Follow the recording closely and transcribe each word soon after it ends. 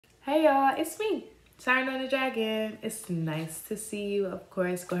Hey y'all, it's me, Siren on the Dragon. It's nice to see you. Of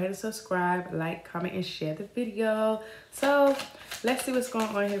course, go ahead and subscribe, like, comment, and share the video. So let's see what's going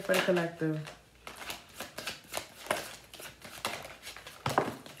on here for the collective.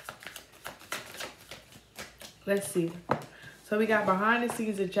 Let's see. So we got behind the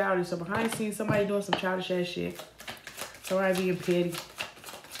scenes and childish. So behind the scenes, somebody doing some childish ass shit. Somebody being petty.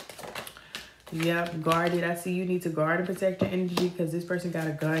 Yep, guard it. I see you need to guard and protect your energy because this person got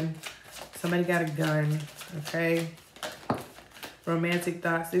a gun. Somebody got a gun, okay? Romantic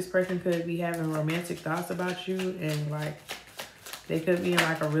thoughts. This person could be having romantic thoughts about you, and like they could be in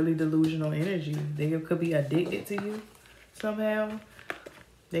like a really delusional energy. They could be addicted to you somehow.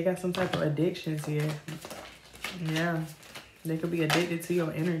 They got some type of addictions here. Yeah, they could be addicted to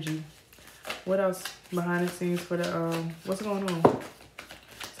your energy. What else behind the scenes for the what's going on?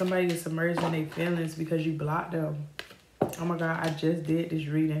 Somebody is submerged in their feelings because you blocked them. Oh my God, I just did this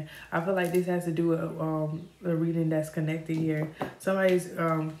reading. I feel like this has to do with a reading that's connected here. Somebody's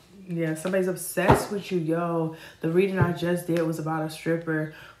somebody's obsessed with you, yo. The reading I just did was about a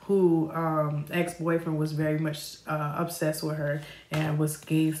stripper who ex-boyfriend was very much obsessed with her and was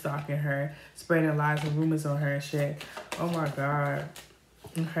game stalking her, spreading lies and rumors on her and shit. Oh my God.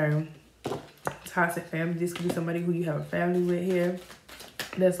 Okay. Toxic family. This could be somebody who you have a family with here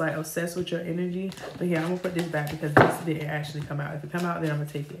that's like obsessed with your energy. But yeah, I'm gonna put this back because this didn't actually come out. If it come out, then I'm gonna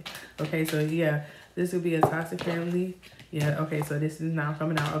take it. Okay, so yeah, this would be a toxic family. Yeah, okay, so this is now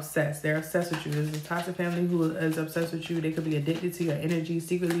coming out obsessed. They're obsessed with you. This is a toxic family who is obsessed with you. They could be addicted to your energy.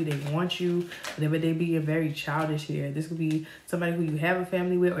 Secretly, they want you, but they being very childish here. This could be somebody who you have a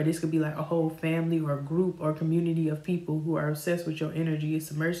family with, or this could be like a whole family or group or community of people who are obsessed with your energy,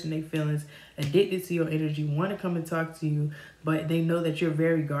 submerged in their feelings, addicted to your energy, want to come and talk to you, but they know that you're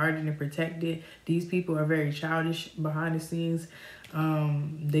very guarded and protected. These people are very childish behind the scenes.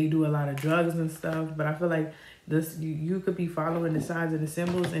 They do a lot of drugs and stuff, but I feel like this you could be following the signs and the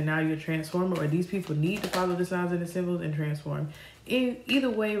symbols, and now you're transforming, or these people need to follow the signs and the symbols and transform. In either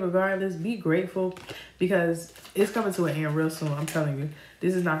way, regardless, be grateful because it's coming to an end real soon. I'm telling you,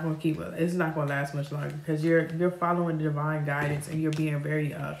 this is not going to it's not going to last much longer because you're following divine guidance and you're being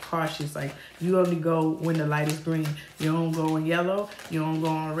very cautious. Like, you only go when the light is green. You don't go in yellow. You don't go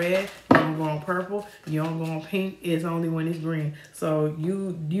on red. You don't go on purple. You don't go on pink. It's only when it's green. So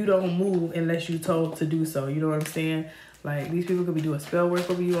you don't move unless you're told to do so. You know what I'm saying? Like, these people could be doing spell work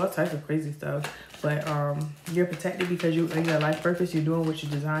over you, all types of crazy stuff. But you're protected because you in your life purpose. You're doing what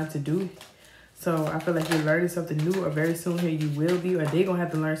you're designed to do. So I feel like you're learning something new, or very soon here you will be, or they're going to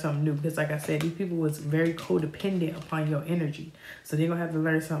have to learn something new. Because like I said, these people was very codependent upon your energy. So they're going to have to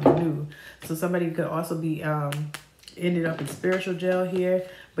learn something new. So somebody could also be ended up in spiritual jail here,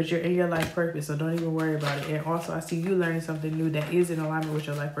 but you're in your life purpose. So don't even worry about it. And also I see you learning something new that is in alignment with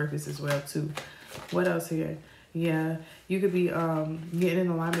your life purpose as well too. What else here? Yeah, you could be getting in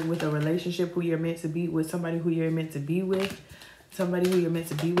alignment with a relationship who you're meant to be with, somebody who you're meant to be with. Somebody who you're meant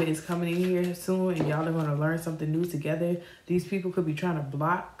to be with is coming in here soon, and y'all are going to learn something new together. These people could be trying to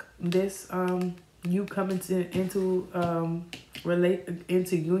block this, you coming into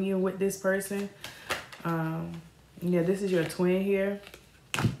union with this person. Yeah, this is your twin here.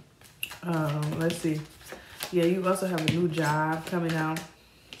 Let's see. Yeah, you also have a new job coming out.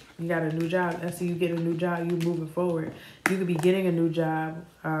 You got a new job. I see you get a new job. You moving forward. You could be getting a new job.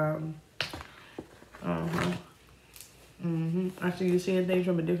 Actually, you're seeing things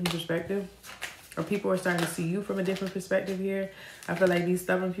from a different perspective, or people are starting to see you from a different perspective here. I feel like these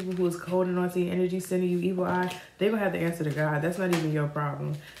stubborn people who is holding on to your energy, sending you evil eye, they're going to have to answer to God. That's not even your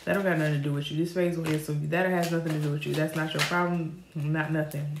problem. That don't got nothing to do with you. This phase will answer you. That has nothing to do with you. That's not your problem. Not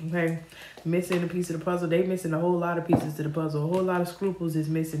nothing. Okay? Missing a piece of the puzzle. They missing a whole lot of pieces to the puzzle. A whole lot of scruples is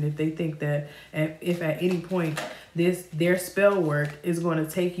missing if they think that if at any point their spell work is going to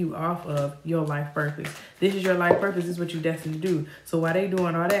take you off of your life purpose. This is your life purpose. This is what you're destined to do. So while they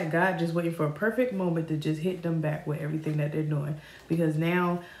doing all that, God just waiting for a perfect moment to just hit them back with everything that they're doing. Because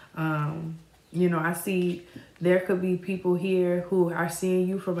now, you know, I see there could be people here who are seeing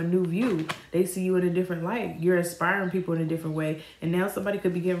you from a new view. They see you in a different light. You're inspiring people in a different way. And now somebody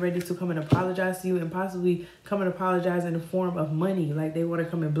could be getting ready to come and apologize to you, and possibly come and apologize in the form of money. Like, they want to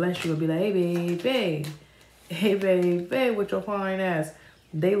come and bless you and be like, hey, babe, hey, babe, with your fine ass.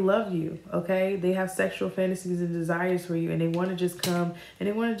 They love you, okay? They have sexual fantasies and desires for you, and they want to just come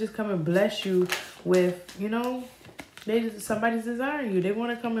and bless you with, you know, somebody's desiring you. They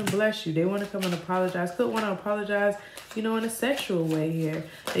want to come and bless you. They want to come and apologize. Could want to apologize, you know, in a sexual way here.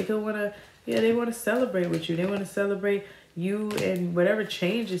 They could want to, yeah, they want to celebrate with you. They want to celebrate you and whatever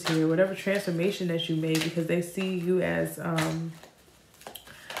changes here, whatever transformation that you made, because they see you as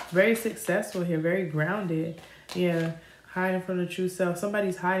Very successful here. Very grounded. Yeah. Hiding from the true self.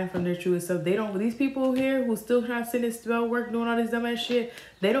 Somebody's hiding from their true self. They don't. These people here who still trying to send this spell work, doing all this dumb ass shit.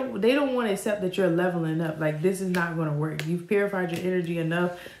 They don't want to accept that you're leveling up. Like, this is not going to work. You've purified your energy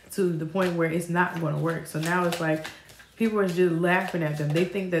enough to the point where it's not going to work. So now it's like, people are just laughing at them. They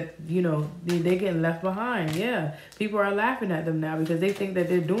think that, you know, they're getting left behind. Yeah. People are laughing at them now because they think that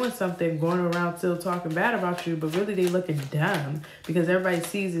they're doing something, going around still talking bad about you, but really they looking dumb because everybody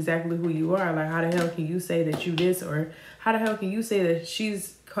sees exactly who you are. Like, how the hell can you say that you this, or how the hell can you say that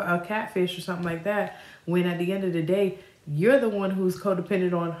she's a catfish or something like that, when at the end of the day, you're the one who's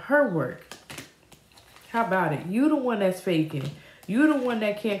codependent on her work. How about it? You the one that's faking. You the one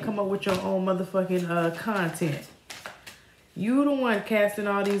that can't come up with your own motherfucking content. You the one casting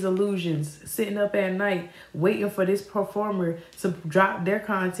all these illusions, sitting up at night, waiting for this performer to drop their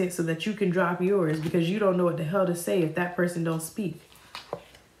content so that you can drop yours because you don't know what the hell to say if that person don't speak.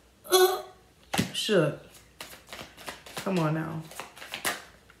 Shook. Come on now.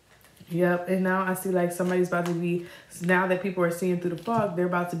 Yep, and now I see like somebody's about to be, now that people are seeing through the fog, they're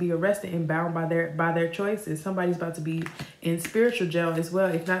about to be arrested and bound by their choices. Somebody's about to be in spiritual jail as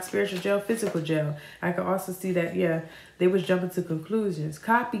well. If not spiritual jail, physical jail. I can also see that, yeah, they was jumping to conclusions.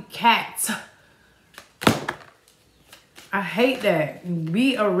 Copycats. I hate that.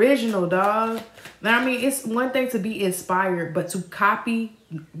 Be original, dog. Now, I mean, it's one thing to be inspired, but to copy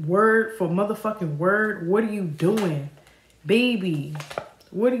word for motherfucking word, what are you doing? Baby,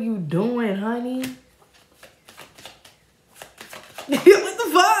 what are you doing, honey? What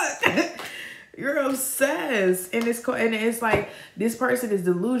the fuck? You're obsessed, and it's like this person is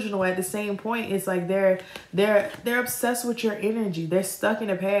delusional. At the same point, it's like they're obsessed with your energy. They're stuck in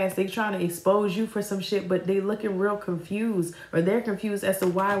the past. They trying to expose you for some shit, but they looking real confused, or they're confused as to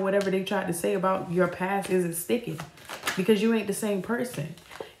why whatever they tried to say about your past isn't sticking, because you ain't the same person.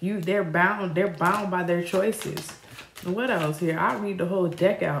 They're bound by their choices. What else here? I read the whole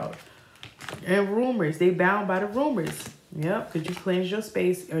deck out. And rumors. They bound by the rumors. Yep, could you cleanse your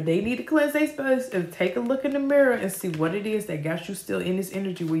space, or they need to cleanse their space and take a look in the mirror and see what it is that got you still in this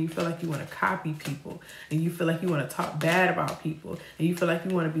energy where you feel like you want to copy people, and you feel like you want to talk bad about people, and you feel like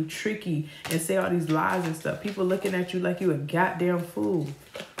you want to be tricky and say all these lies and stuff. People looking at you like you a goddamn fool.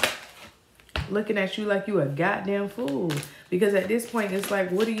 Looking at you like you a goddamn fool. Because at this point, it's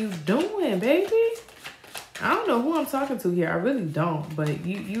like, what are you doing, baby? I don't know who I'm talking to here. I really don't. But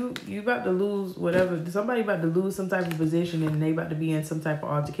you about to lose whatever. Somebody about to lose some type of position, and they about to be in some type of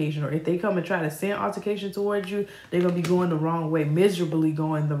altercation. Or if they come and try to send altercation towards you, they're going to be going the wrong way. Miserably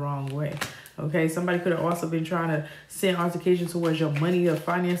going the wrong way. Okay? Somebody could have also been trying to send altercation towards your money or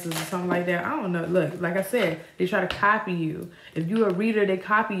finances or something like that. I don't know. Look, like I said, they try to copy you. If you're a reader, they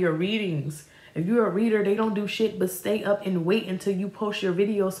copy your readings. If you're a reader, they don't do shit but stay up and wait until you post your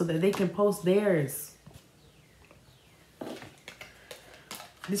video so that they can post theirs.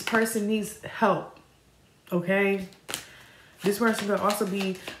 This person needs help, okay? This person could also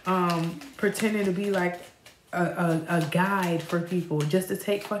be pretending to be like a guide for people just to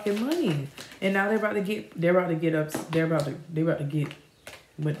take fucking money. And now they're about to get it.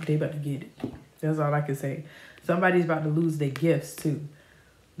 That's all I can say. Somebody's about to lose their gifts too.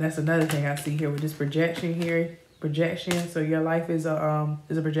 That's another thing I see here with this projection here. Projection. So your life is a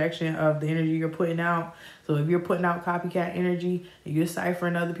projection of the energy you're putting out. So if you're putting out copycat energy and you're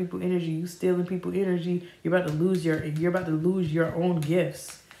ciphering other people's energy, you stealing people's energy, you're about to lose your own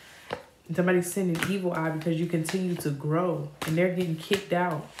gifts. And somebody's sending evil eye because you continue to grow, and they're getting kicked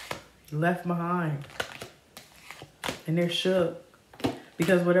out, left behind, and they're shook.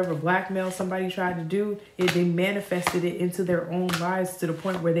 Because whatever blackmail somebody tried to do, they manifested it into their own lives to the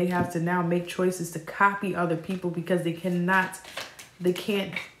point where they have to now make choices to copy other people because they can't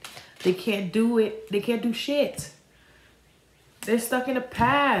do it. They can't do shit. They're stuck in the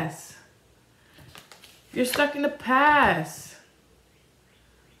past. You're stuck in the past.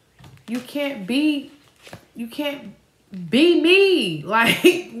 You can't be me.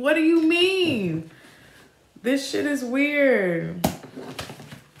 Like, what do you mean? This shit is weird.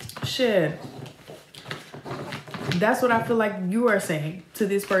 Shit. That's what I feel like you are saying to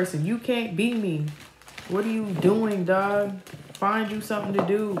this person. You can't be me. What are you doing, dog? Find you something to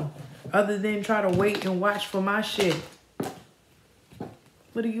do other than try to wait and watch for my shit.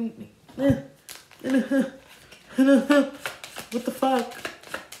 What do you mean? What the fuck?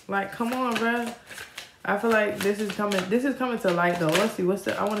 Like, come on, bruh. I feel like this is coming to light though. Let's see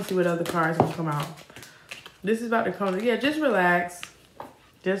I want to see what other cards will come out. This is about to come. Yeah, just relax.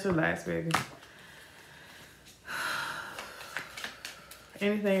 Just relax, baby.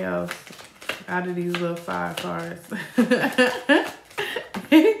 Anything else out of these little 5 cards?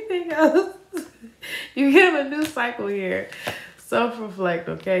 anything else. You get a new cycle here. Self-reflect,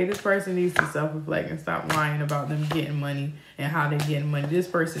 okay? This person needs to self-reflect and stop lying about them getting money and how they're getting money. This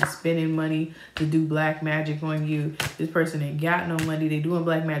person's spending money to do black magic on you. This person ain't got no money. They doing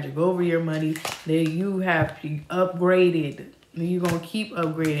black magic over your money. You have upgraded. You're going to keep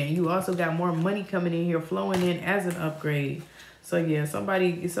upgrading. You also got more money coming in here, flowing in as an upgrade. So, yeah,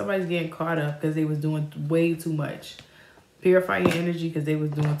 somebody's getting caught up because they was doing way too much. Purify your energy because they was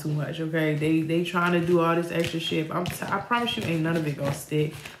doing too much, okay? They trying to do all this extra shit. I promise you ain't none of it gonna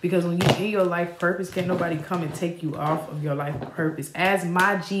stick. Because when you in your life purpose, can't nobody come and take you off of your life purpose. As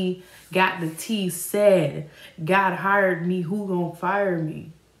my G got the T said, God hired me, who gonna fire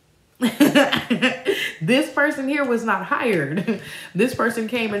me? This person here was not hired. This person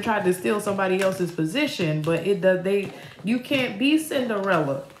came and tried to steal somebody else's position, but you can't be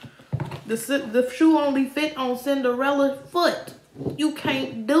Cinderella. The shoe only fit on Cinderella's foot. You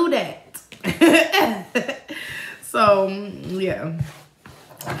can't do that. So, yeah.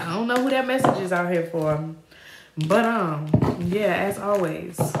 I don't know who that message is out here for. But, yeah, as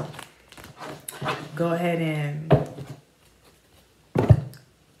always, go ahead and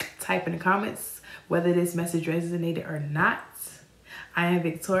type in the comments whether this message resonated or not. I am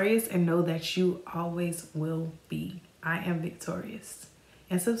victorious and know that you always will be. I am victorious.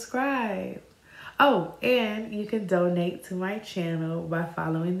 And subscribe. Oh, and you can donate to my channel by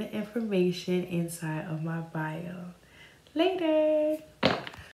following the information inside of my bio. Later.